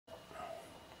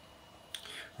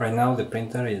Right now the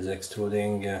printer is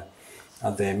extruding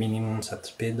at the minimum set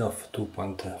speed of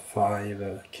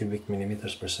 2.5 cubic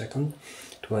millimeters per second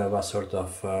to have a sort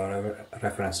of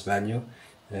reference value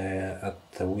at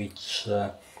which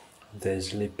the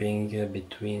slipping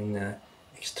between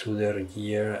extruder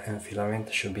gear and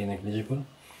filament should be negligible.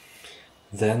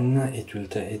 Then it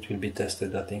will be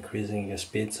tested at increasing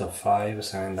speeds of 5,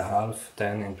 7.5,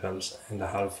 10 and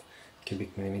 12.5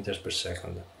 cubic millimeters per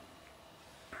second.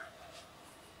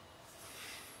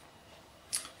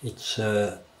 Each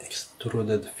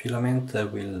extruded filament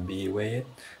will be weighed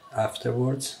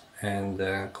afterwards and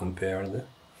compared.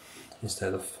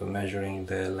 Instead of measuring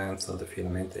the length of the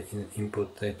filament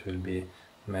input, it will be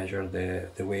measured,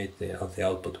 the weight of the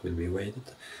output will be weighed.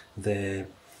 The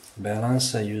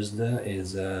balance used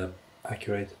is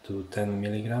accurate to 10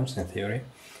 milligrams in theory,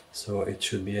 so it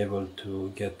should be able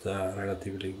to get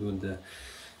relatively good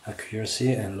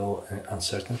accuracy and low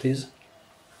uncertainties.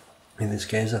 In this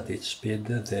case, at each speed,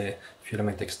 the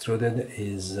filament extruded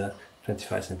is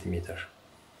 25 centimeters.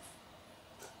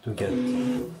 To get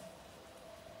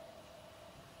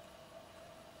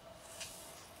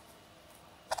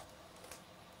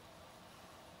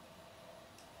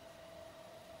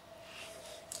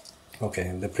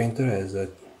Okay, the printer has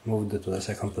moved to the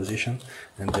second position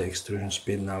and the extrusion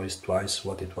speed now is twice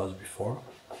what it was before.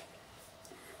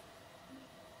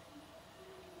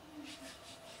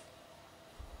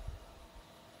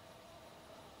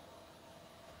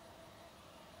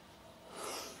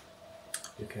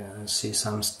 You can see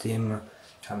some steam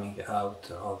coming out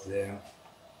of the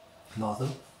nozzle.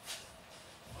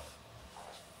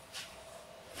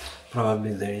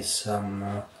 Probably there is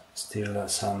still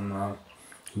some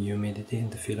humidity in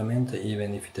the filament,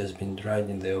 even if it has been dried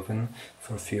in the oven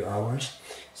for a few hours,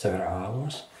 several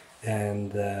hours,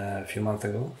 and a few months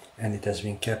ago, and it has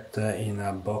been kept in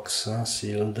a box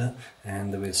sealed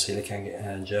and with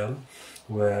silicone gel,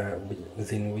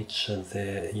 within which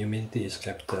the humidity is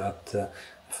kept at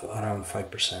around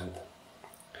 5%.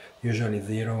 Usually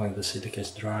 0 when the silica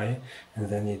is dry, and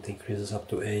then it increases up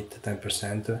to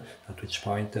 8-10%, at which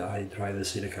point I dry the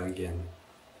silica again.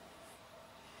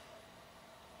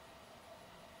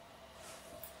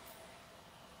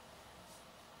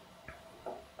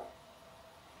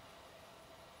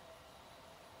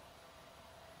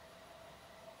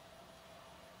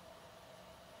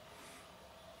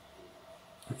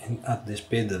 At this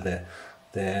speed the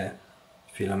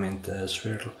filament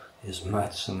swirl is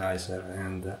much nicer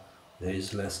and there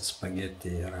is less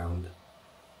spaghetti around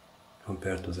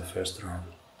compared to the first run.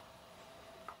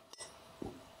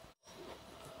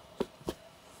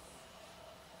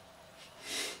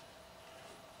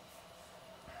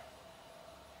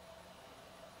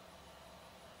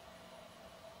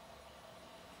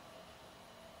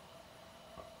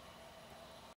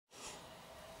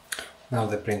 Now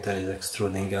the printer is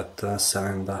extruding at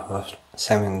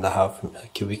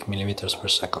 7.5 cubic millimeters per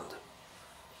second.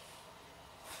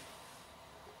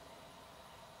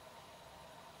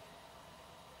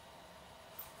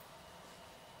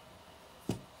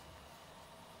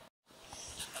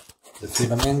 The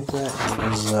filament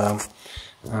is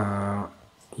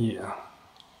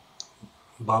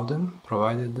Bowden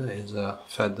provided, is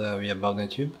fed via Bowden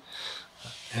tube,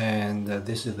 and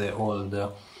this is the old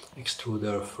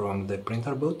extruder from the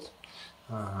Printrbot,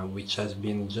 which has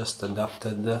been just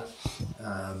adapted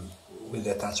with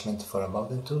the attachment for a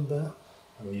Bowden tube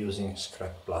using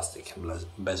scrap plastic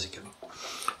basically.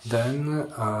 Then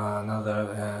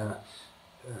another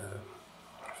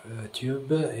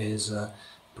tube is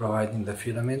providing the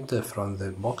filament from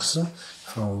the box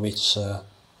from which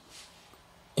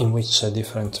in which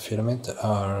different filaments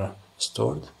are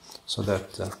stored, so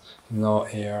that no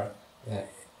air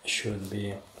should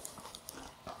be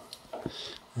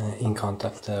in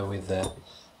contact with the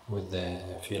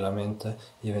filament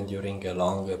even during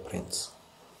long prints.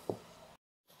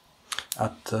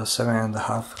 At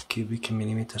 7.5 cubic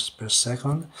millimeters per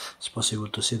second, it's possible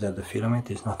to see that the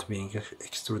filament is not being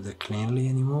extruded cleanly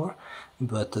anymore,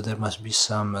 but there must be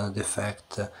some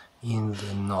defect in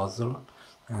the nozzle,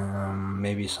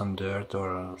 maybe some dirt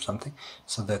or something,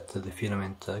 so that the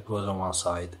filament goes on one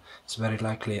side. It's very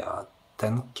likely at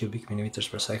 10 cubic millimeters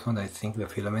per second, I think the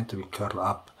filament will curl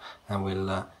up and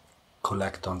will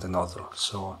collect on the nozzle,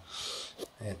 so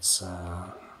it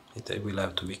will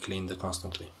have to be cleaned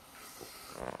constantly.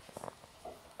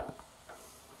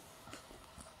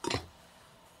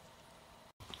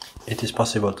 It is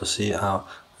possible to see how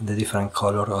the different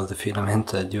color of the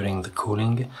filament during the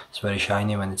cooling. It's very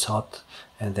shiny when it's hot,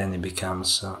 and then it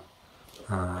becomes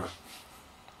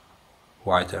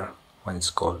whiter when it's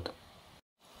cold.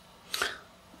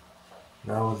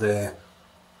 Now the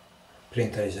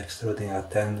printer is extruding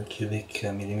at 10 cubic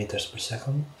millimeters per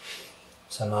second.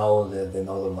 So now the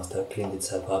nozzle must have cleaned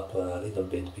itself up a little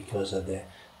bit because the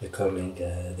curling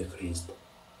decreased.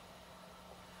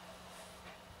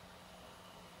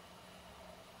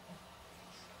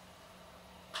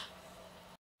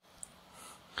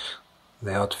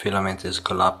 The hot filament is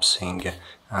collapsing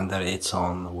under its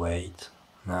own weight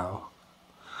now.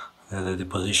 The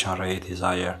deposition rate is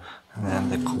higher than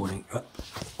the cooling.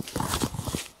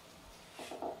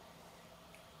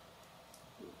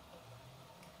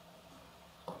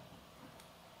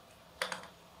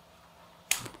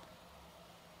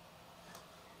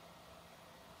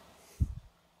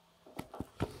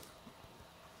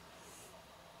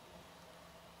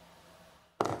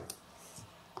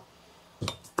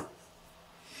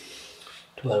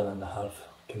 12.5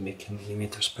 cubic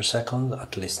millimeters per second,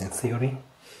 at least in theory.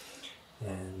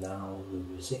 And now we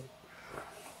will see.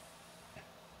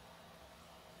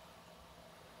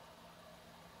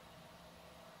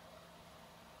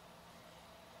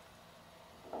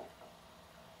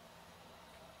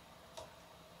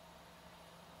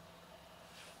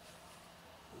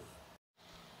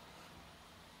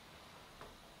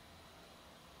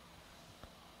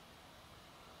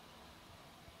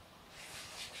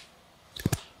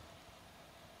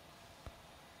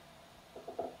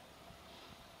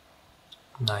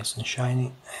 Nice and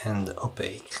shiny and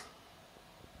opaque.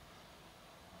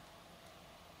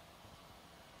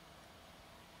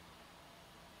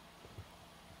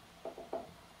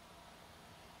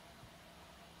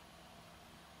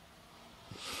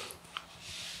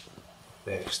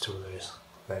 The extruder is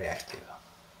very active.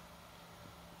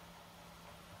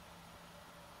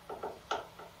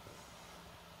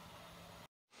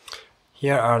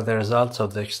 Here are the results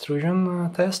of the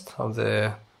extrusion test of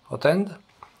the hotend.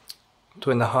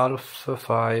 2.5,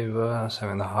 5,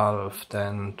 7.5,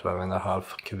 10,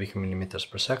 12.5 cubic millimeters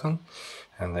per second,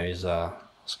 and there is a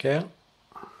scale.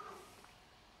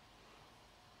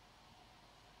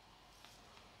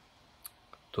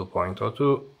 Two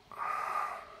 2.02,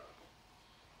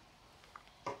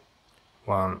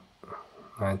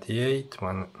 198,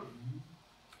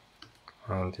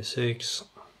 196,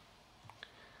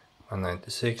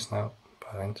 196 now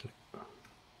apparently.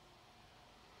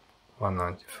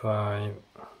 195,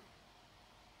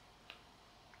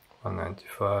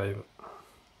 195,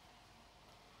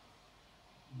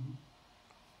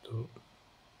 2,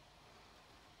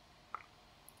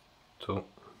 2,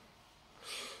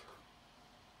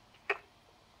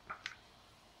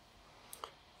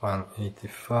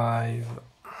 185,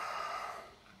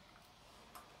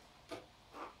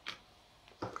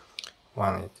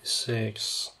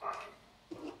 186,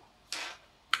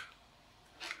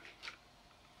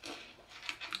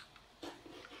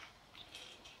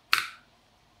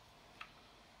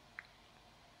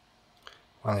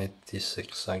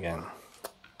 186 again.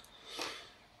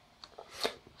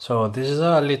 So this is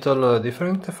a little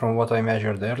different from what I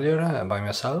measured earlier by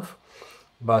myself,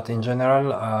 but in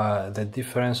general the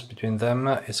difference between them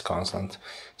is constant.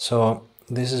 So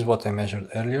this is what I measured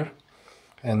earlier,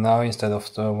 and now instead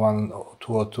of the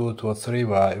 202, 203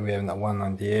 we have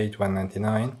 198,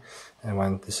 199 and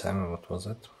 197. What was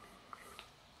it?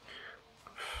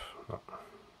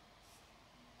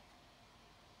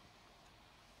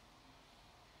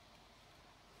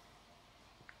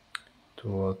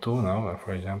 202 now,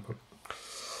 for example,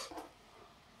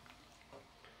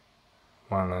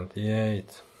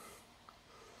 198.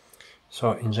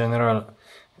 So in general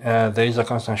there is a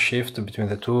constant shift between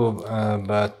the two,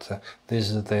 but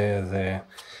this is the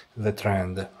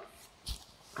trend.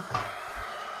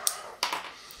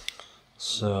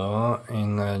 So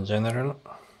in general,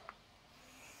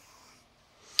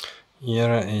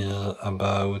 here is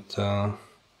about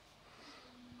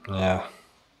yeah,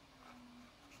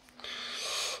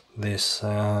 this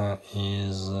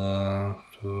is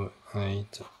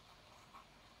 28,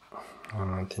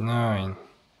 199.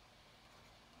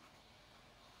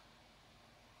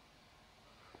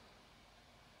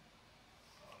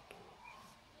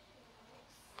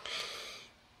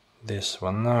 This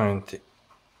 190,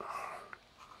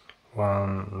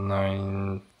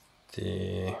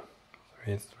 193,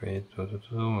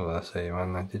 322, let's say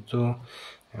 192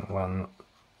 and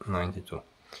 192.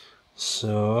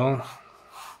 So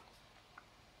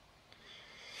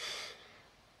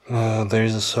there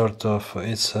is a sort of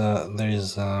there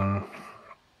is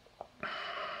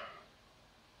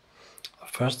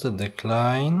first a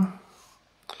decline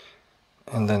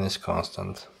and then it's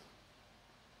constant.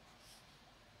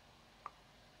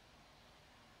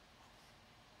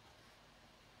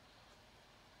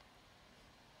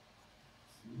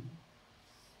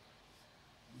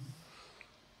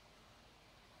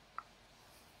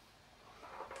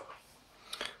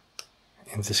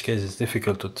 in this case it's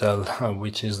difficult to tell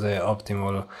which is the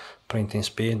optimal printing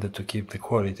speed to keep the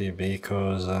quality,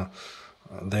 because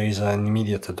there is an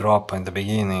immediate drop in the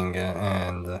beginning,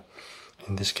 and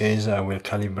in this case I will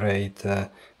calibrate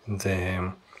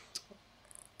the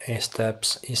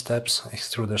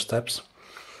extruder steps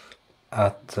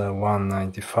at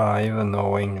 195,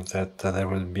 knowing that there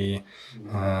will be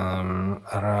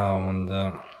around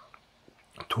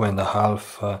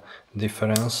 2.5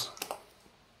 difference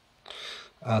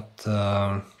at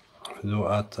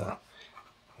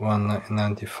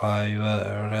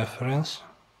 195 reference.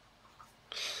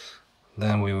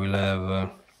 Then we will have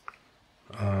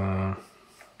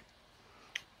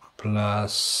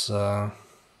plus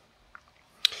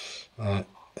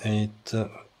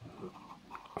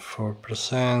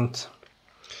 4%.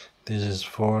 This is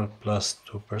 4 plus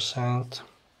 2%,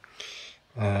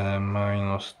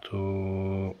 minus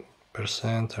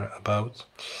 2% or about,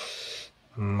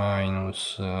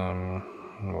 minus 1%,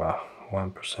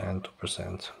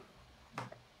 2%.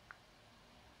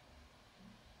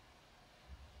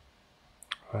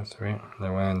 3, the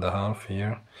 1.5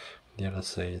 here. Yeah, let's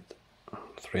say it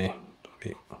 3 to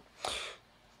be.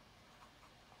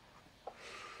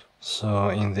 So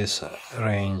in this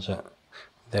range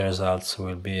the results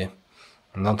will be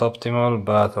not optimal,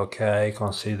 but okay,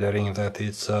 considering that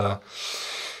it's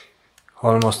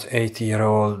almost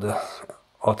 8-year-old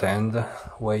hotend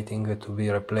waiting to be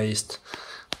replaced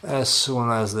as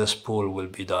soon as the spool will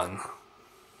be done.